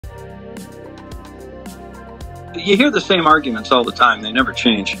You hear the same arguments all the time. They never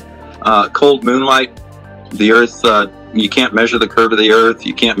change. Cold moonlight, the Earth, you can't measure the curve of the Earth.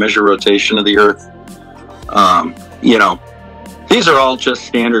 You can't measure rotation of the Earth. You know, these are all just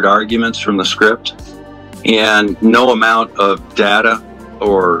standard arguments from the script, and no amount of data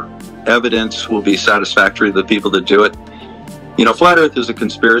or evidence will be satisfactory to the people that do it. You know, flat Earth is a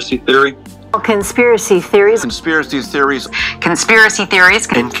conspiracy theory. Conspiracy theories. Conspiracy theories. Conspiracy theories.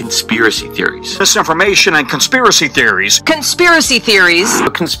 And conspiracy theories. Misinformation and conspiracy theories. Conspiracy theories. A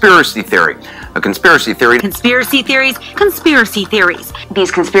conspiracy theory. A conspiracy theory. Conspiracy theories. Conspiracy theories. These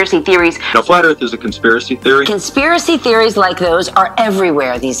conspiracy theories. Now, flat Earth is a conspiracy theory. Conspiracy theories like those are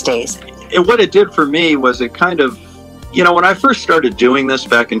everywhere these days. And what it did for me was it kind of, you know, when I first started doing this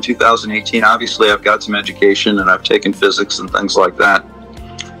back in 2018, obviously I've got some education and I've taken physics and things like that.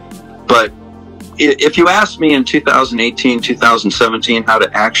 But if you asked me in 2018, 2017, how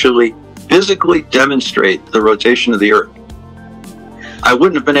to actually physically demonstrate the rotation of the Earth, I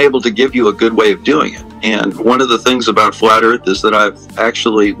wouldn't have been able to give you a good way of doing it. And one of the things about flat Earth is that I've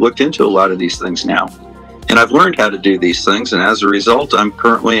actually looked into a lot of these things now. And I've learned how to do these things. And as a result, I'm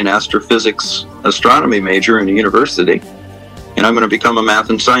currently an astrophysics astronomy major in a university. And I'm going to become a math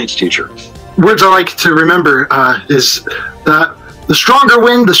and science teacher. Words I like to remember is that the stronger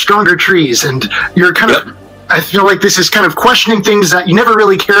wind, the stronger trees. And you're kind of, I feel like this is kind of questioning things that you never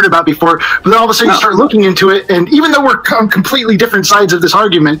really cared about before, but then all of a sudden you start looking into it, and even though we're on completely different sides of this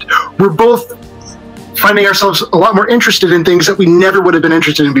argument, we're both finding ourselves a lot more interested in things that we never would have been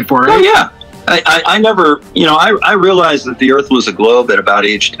interested in before, right? Oh, yeah. I never, you know, I realized that the Earth was a globe at about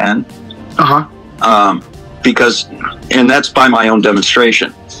age 10. Because, and that's by my own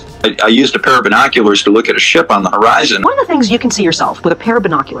demonstration. I used a pair of binoculars to look at a ship on the horizon. One of the things you can see yourself with a pair of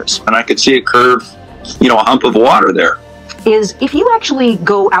binoculars, and I could see a curve, you know, a hump of water there, is if you actually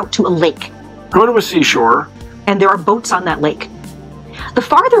go out to a lake. Go to a seashore. And there are boats on that lake. The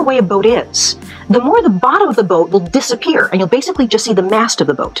farther away a boat is, the more the bottom of the boat will disappear, and you'll basically just see the mast of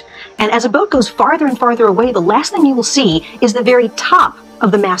the boat. And as a boat goes farther and farther away, the last thing you will see is the very top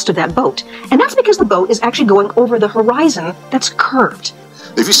of the mast of that boat. And that's because the boat is actually going over the horizon that's curved.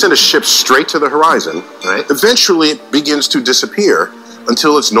 If you send a ship straight to the horizon, right, eventually it begins to disappear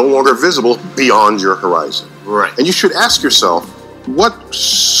until it's no longer visible beyond your horizon. Right. And you should ask yourself, what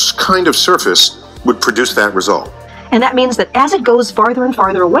kind of surface would produce that result? And that means that as it goes farther and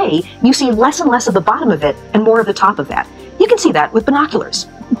farther away, you see less and less of the bottom of it and more of the top of that. You can see that with binoculars,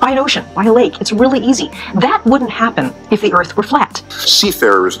 by an ocean, by a lake. It's really easy. That wouldn't happen if the Earth were flat.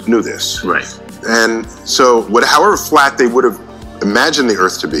 Seafarers knew this. Right. And so, however flat they would have imagined the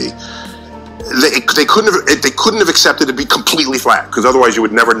Earth to be, they couldn't have accepted it to be completely flat, because otherwise you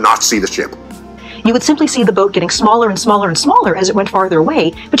would never not see the ship. You would simply see the boat getting smaller and smaller and smaller as it went farther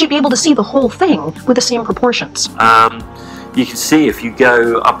away, but you'd be able to see the whole thing with the same proportions. You can see if you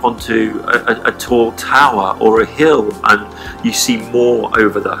go up onto a tall tower or a hill, and you see more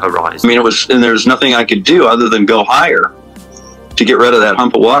over the horizon. I mean, and there was nothing I could do other than go higher to get rid of that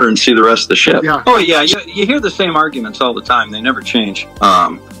hump of water and see the rest of the ship. Yeah. Oh, yeah, you hear the same arguments all the time. They never change.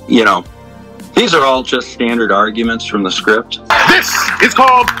 You know, these are all just standard arguments from the script. This is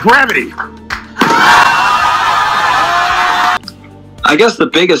called gravity. I guess the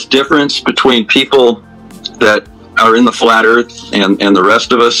biggest difference between people that are in the flat Earth and the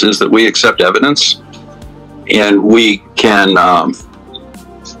rest of us is that we accept evidence, and we can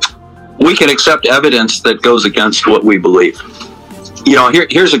accept evidence that goes against what we believe. You know,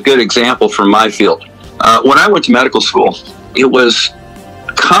 here's a good example from my field. When I went to medical school, it was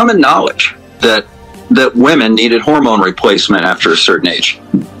common knowledge that women needed hormone replacement after a certain age,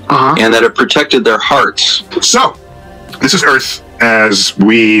 and that it protected their hearts. So, this is Earth as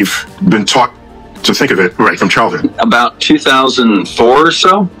we've been taught to think of it right from childhood. About 2004 or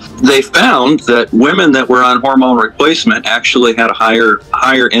so, they found that women that were on hormone replacement actually had a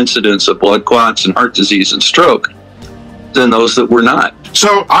higher incidence of blood clots and heart disease and stroke than those that were not.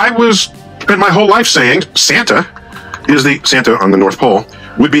 So I spent my whole life saying Santa on the North Pole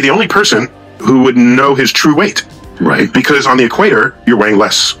would be the only person who would know his true weight. Right. Because on the equator, you're weighing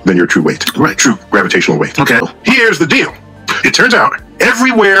less than your true weight. Right. True gravitational weight. Okay. Here's the deal. It turns out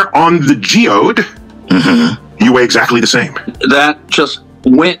everywhere on the geode, you weigh exactly the same. That just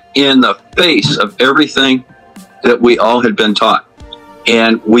went in the face of everything that we all had been taught.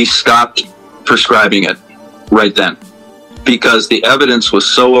 And we stopped prescribing it right then, because the evidence was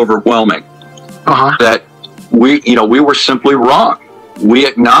so overwhelming that we were simply wrong. We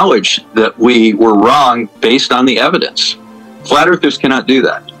acknowledged that we were wrong based on the evidence. Flat Earthers cannot do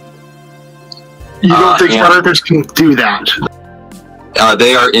that. You don't think flat Earthers can do that?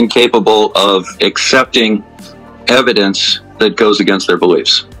 They are incapable of accepting evidence that goes against their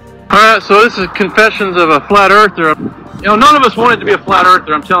beliefs. Alright, so this is Confessions of a Flat Earther. You know, none of us wanted to be a flat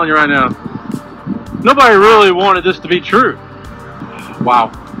earther, I'm telling you right now. Nobody really wanted this to be true. Wow.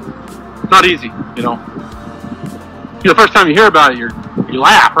 Not easy, you know. The first time you hear about it, you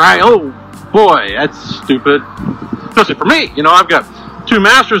laugh, right? Oh, boy, that's stupid. Especially for me, you know, I've got 2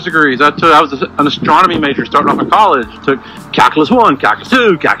 master's degrees. I was an astronomy major starting off in college. Took Calculus 1, Calculus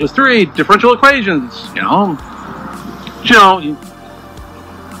 2, Calculus 3, differential equations, you know. You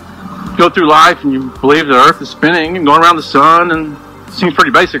go through life and you believe the Earth is spinning and going around the sun, and it seems pretty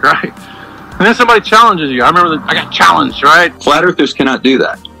basic, right? And then somebody challenges you. I remember that I got challenged, right? Flat earthers cannot do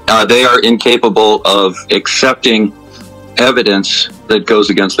that. They are incapable of accepting evidence that goes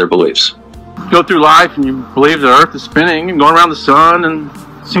against their beliefs. Go through life and you believe the Earth is spinning and going around the sun, and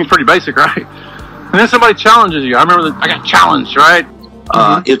it seems pretty basic, right? And then somebody challenges you. I remember that I got challenged, right?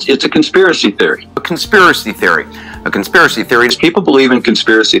 It's a conspiracy theory. A conspiracy theory. A conspiracy theory is People believe in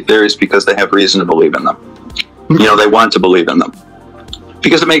conspiracy theories because they have reason to believe in them. You know, they want to believe in them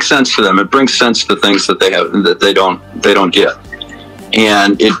because it makes sense to them. It brings sense to things that they have that they don't get,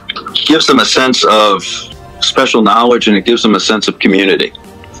 and it gives them a sense of special knowledge, and it gives them a sense of community.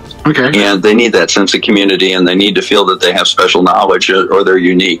 Okay. And they need that sense of community, and they need to feel that they have special knowledge or they're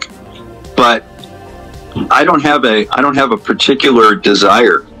unique. But I don't have a particular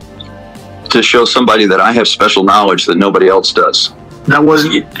desire to show somebody that I have special knowledge that nobody else does. That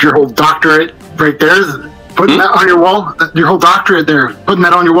wasn't your whole doctorate right there, putting that on your wall. Your whole doctorate there, putting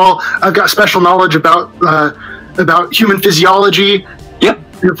that on your wall. I've got special knowledge about human physiology. Yep.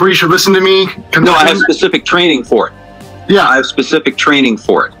 Therefore, you should listen to me. No, I have specific training for it. Yeah, I have specific training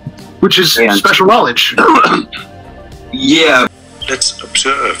for it, which is special knowledge. Yeah. Let's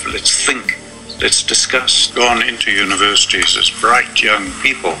observe. Let's think. Let's discuss. Gone into universities as bright young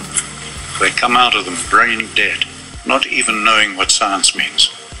people. They come out of them brain dead, not even knowing what science means.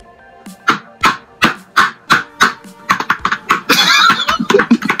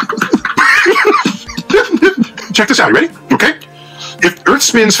 Check this out, you ready? Okay? If Earth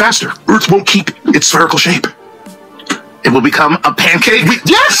spins faster, Earth won't keep its spherical shape. It will become a pancake.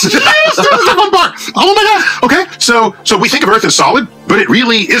 Yes! Yes! That was the fun part! Oh my god! Okay, so we think of Earth as solid, but it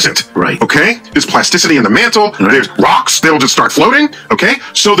really isn't. Right. Okay? There's plasticity in the mantle, Right. There's rocks, they'll just start floating, okay?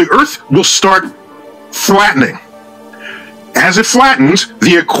 So the Earth will start flattening. As it flattens,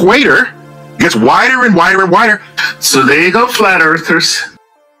 the equator gets wider and wider and wider. So there you go, flat earthers.